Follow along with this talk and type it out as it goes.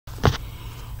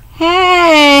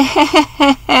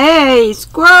Hey,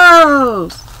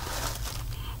 squirrels!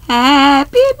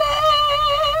 Happy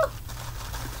Bell!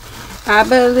 I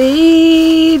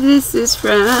believe this is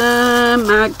from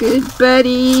my good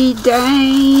buddy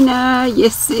Dana.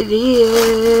 Yes, it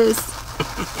is.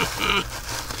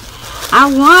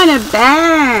 I won a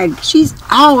bag. She's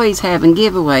always having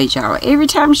giveaways, y'all. Every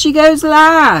time she goes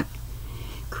live.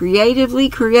 Creatively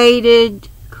Created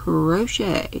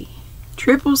Crochet.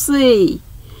 Triple C.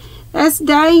 That's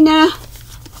Dana.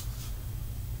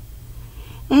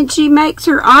 And she makes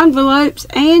her envelopes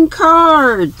and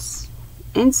cards.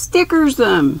 And stickers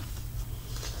them.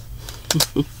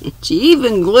 She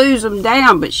even glues them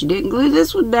down, but she didn't glue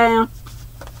this one down.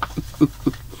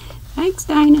 Thanks,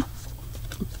 Dana.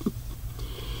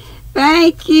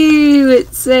 Thank you,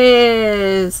 it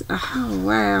says. Oh,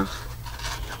 wow.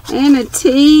 And a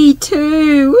tea,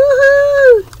 too.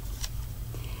 Woohoo!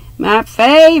 My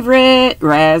favorite,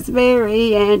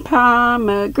 raspberry and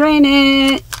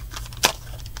pomegranate.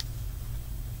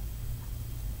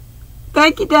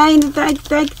 Thank you, Dana.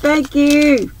 Thank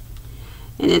you.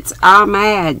 And it's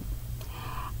Ahmad.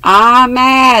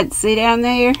 Ahmad. See down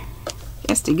there?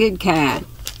 That's the good kind.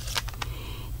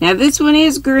 Now, this one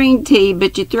is green tea,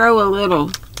 but you throw a little,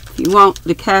 if you want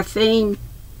the caffeine,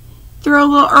 throw a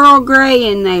little Earl Grey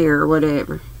in there or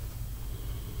whatever.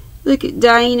 Look at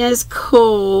Dana's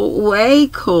cool, way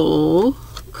cool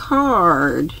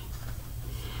card.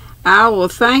 I will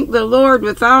thank the Lord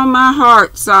with all my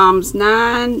heart. Psalms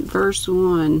 9, verse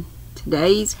 1.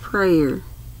 Today's prayer.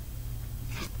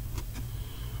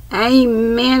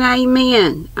 Amen,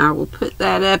 amen. I will put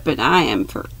that up, and I am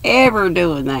forever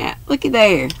doing that. Look at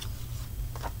there.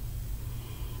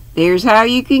 There's how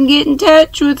you can get in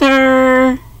touch with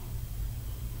her.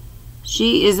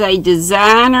 She is a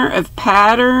designer of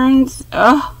patterns.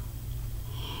 Oh,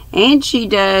 and she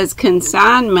does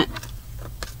consignment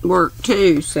work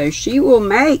too, so she will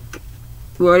make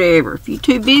whatever. If you're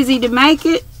too busy to make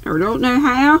it or don't know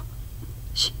how,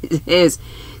 she says,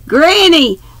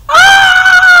 Granny,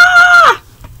 ah!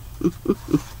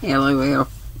 LOL.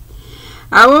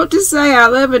 I want to say I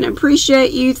love and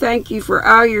appreciate you. Thank you for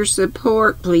all your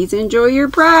support. Please enjoy your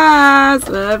prize.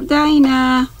 Love,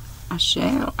 Dana. I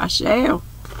shall.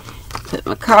 Put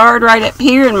my card right up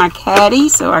here in my caddy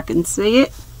so I can see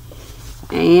it.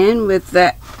 And with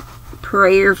that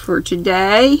prayer for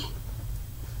today.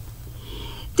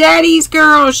 Daddy's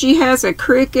girl, she has a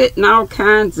cricket and all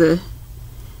kinds of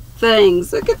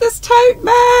things. Look at this tote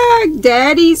bag.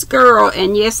 Daddy's girl.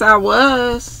 And yes, I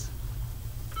was.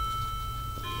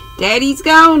 Daddy's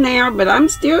gone now, but I'm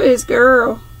still his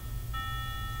girl.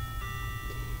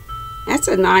 That's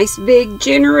a nice big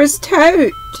generous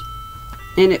tote.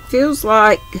 And it feels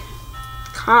like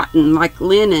cotton, like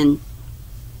linen.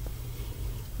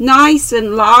 Nice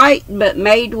and light, but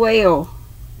made well.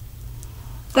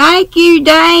 Thank you,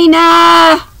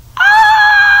 Dana.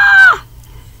 Ah!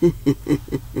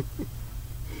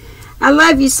 I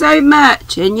love you so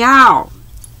much. And y'all,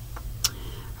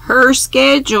 her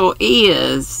schedule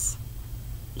is,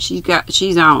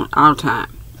 she's on all the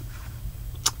time.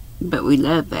 But we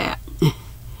love that.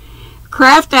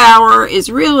 Craft hour is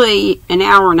really an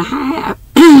hour and a half.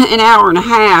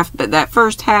 But that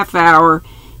first half hour,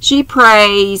 she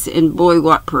prays, and boy,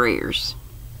 what prayers.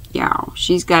 Y'all,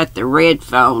 she's got the red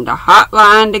phone, the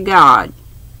hotline to God.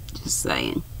 Just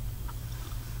saying.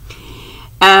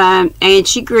 And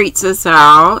she greets us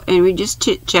all, and we just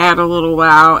chit-chat a little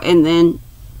while, and then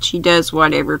she does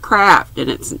whatever craft.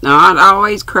 And it's not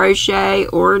always crochet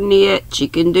or knit. She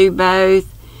can do both.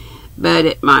 But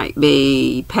it might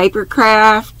be paper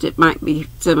craft. It might be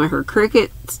some of her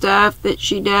cricket stuff that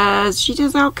she does. She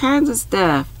does all kinds of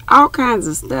stuff. All kinds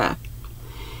of stuff.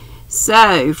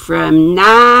 So, from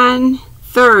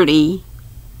 9:30,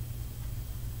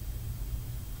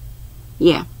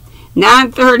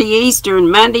 9:30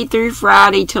 Eastern, Monday through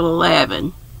Friday till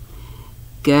 11.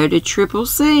 Go to Triple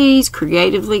C's,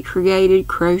 Creatively Created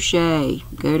Crochet.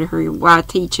 Go to her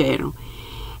YT channel.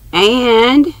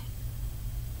 And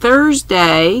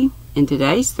Thursday, and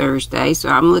today's Thursday, so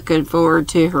I'm looking forward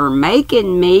to her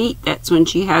making meet. That's when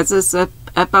she has us up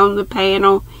on the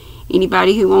panel.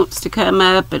 Anybody who wants to come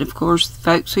up, and of course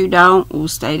folks who don't will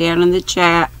stay down in the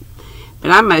chat. But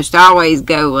I most always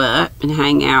go up and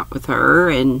hang out with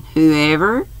her and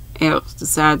whoever else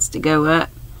decides to go up.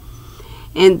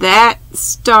 And that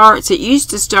starts, it used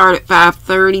to start at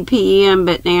 5:30 p.m.,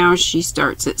 but now she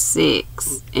starts at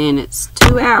 6. And it's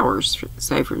 2 hours,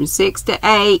 so from 6 to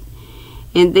 8.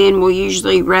 And then we'll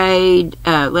usually raid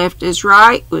Left is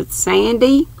Right with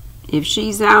Sandy, if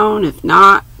she's on. If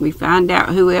not, we find out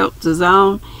who else is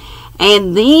on.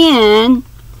 And then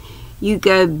You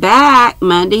go back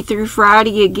Monday through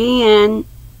Friday again,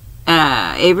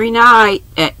 every night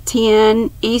at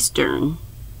 10 Eastern.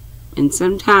 And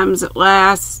sometimes it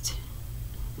lasts,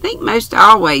 I think most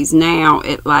always now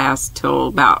it lasts till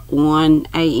about 1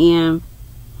 a.m.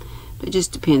 It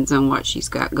just depends on what she's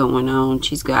got going on.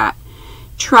 She's got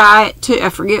Try It I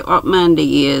forget what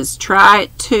Monday is. Try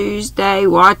It Tuesday,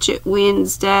 Watch It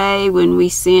Wednesday, when we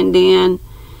send in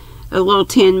a little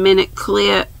 10-minute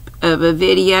clip of a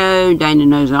video. Dana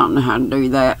knows I don't know how to do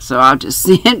that, so I'll just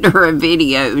send her a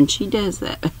video and she does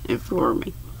that for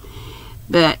me.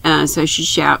 But so she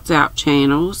shouts out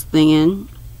channels. Then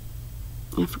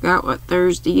I forgot what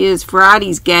Thursday is.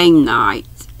 Friday's game night,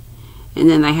 and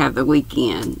then they have the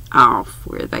weekend off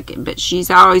where they can. But she's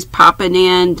always popping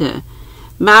into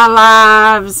my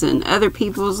lives and other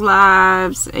people's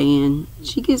lives, and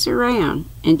she gets around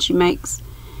and she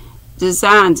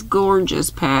designs gorgeous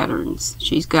patterns.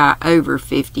 She's got over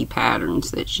 50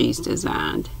 patterns that she's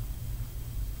designed.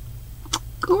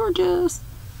 Gorgeous.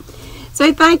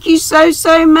 So thank you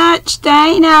so much,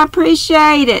 Dana. I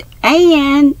appreciate it.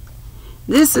 And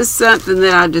this is something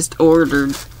that I just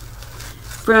ordered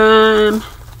from,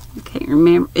 I can't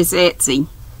remember, it's Etsy.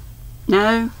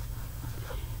 No?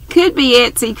 Could be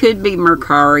Etsy, could be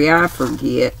Mercari, I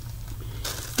forget.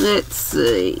 Let's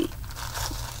see.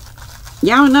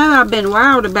 Y'all know I've been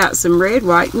wild about some red,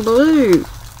 white, and blue.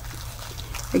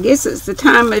 I guess it's the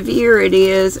time of year it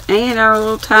is, and our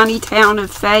little tiny town of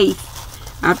Faith.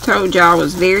 I've told y'all I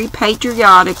was very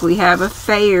patriotic. We have a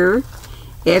fair,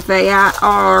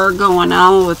 F-A-I-R, going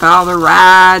on with all the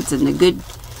rides and the good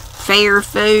fair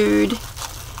food.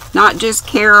 Not just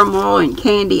caramel and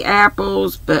candy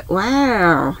apples, but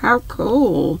wow, how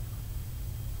cool.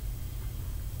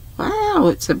 Wow,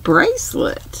 it's a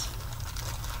bracelet,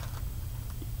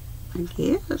 I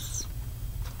guess.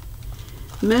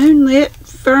 Moonlit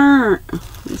fern.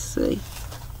 Let's see.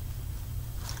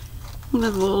 One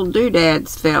of the little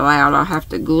doodads fell out. I'll have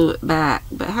to glue it back.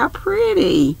 But how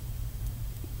pretty.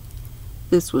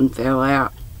 This one fell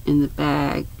out in the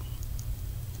bag.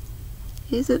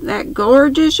 Isn't that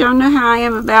gorgeous? Y'all know how I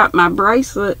am about my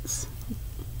bracelets.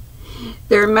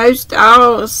 They're most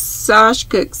all Sash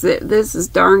Cooks. This is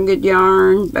darn good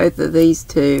yarn. Both of these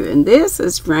two. And this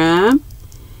is from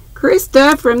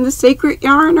Krista from the Secret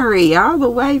Yarnery. All the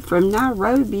way from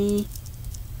Nairobi,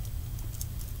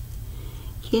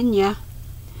 Kenya.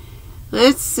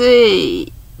 Let's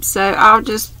see. So I'll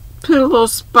just put a little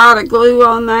spot of glue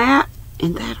on that,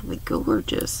 and that'll be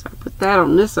gorgeous. I'll put that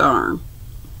on this arm.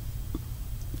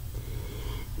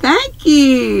 Thank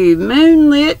you,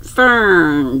 Moonlit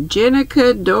Fern,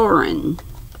 Jenica Doran.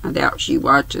 I doubt she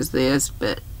watches this,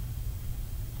 but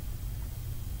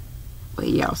well,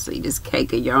 y'all see this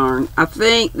cake of yarn. I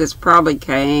think this probably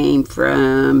came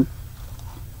from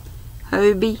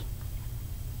Hobie.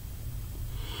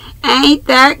 Ain't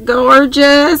that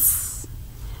gorgeous?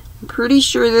 I'm pretty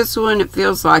sure this one, it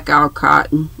feels like all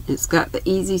cotton. It's got the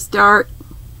easy start.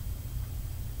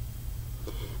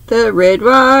 The red,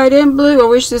 white, and blue. I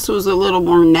wish this was a little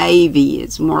more navy.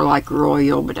 It's more like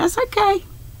royal, but that's okay.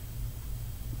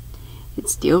 It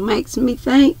still makes me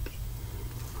think.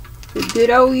 The good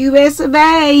old US of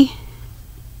A.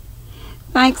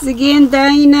 Thanks again,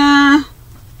 Dana.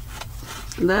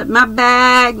 Love my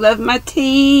bag. Love my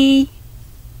tea.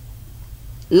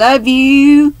 Love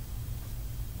you.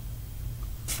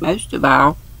 Most of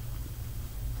all.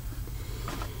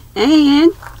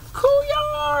 And cool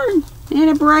yarn. And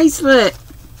a bracelet.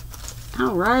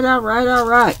 Alright, alright,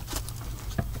 alright.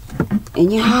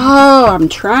 And y'all, I'm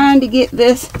trying to get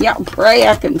this. Y'all pray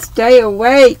I can stay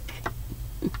awake.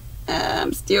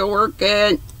 I'm still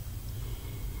working.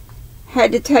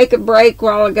 Had to take a break a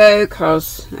while ago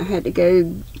because I had to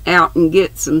go out and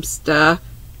get some stuff.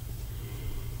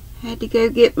 Had to go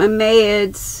get my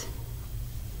meds.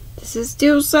 This is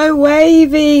still so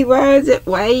wavy. Why is it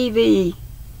wavy?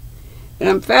 But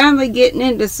I'm finally getting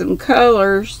into some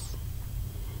colors.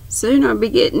 Soon I'll be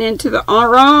getting into the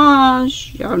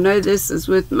orange. Y'all know this is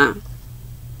with my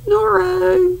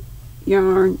Noro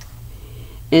yarn.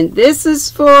 And this is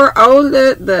for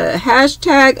Ola, the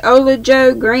hashtag Ola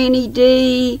Joe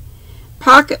GrannyDee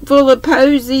Pocket Full of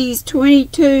Posies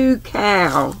 22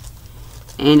 Cow.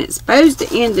 And it's supposed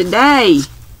to end today.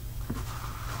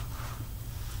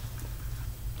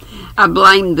 I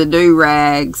blamed the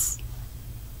do-rags.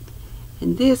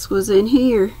 And this was in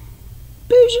here.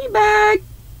 Bougie bag.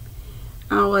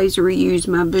 I always reuse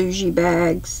my bougie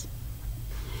bags.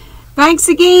 Thanks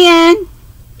again.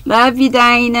 Love you,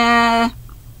 Dana.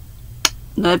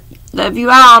 Love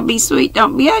you all. Be sweet.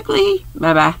 Don't be ugly.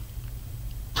 Bye-bye.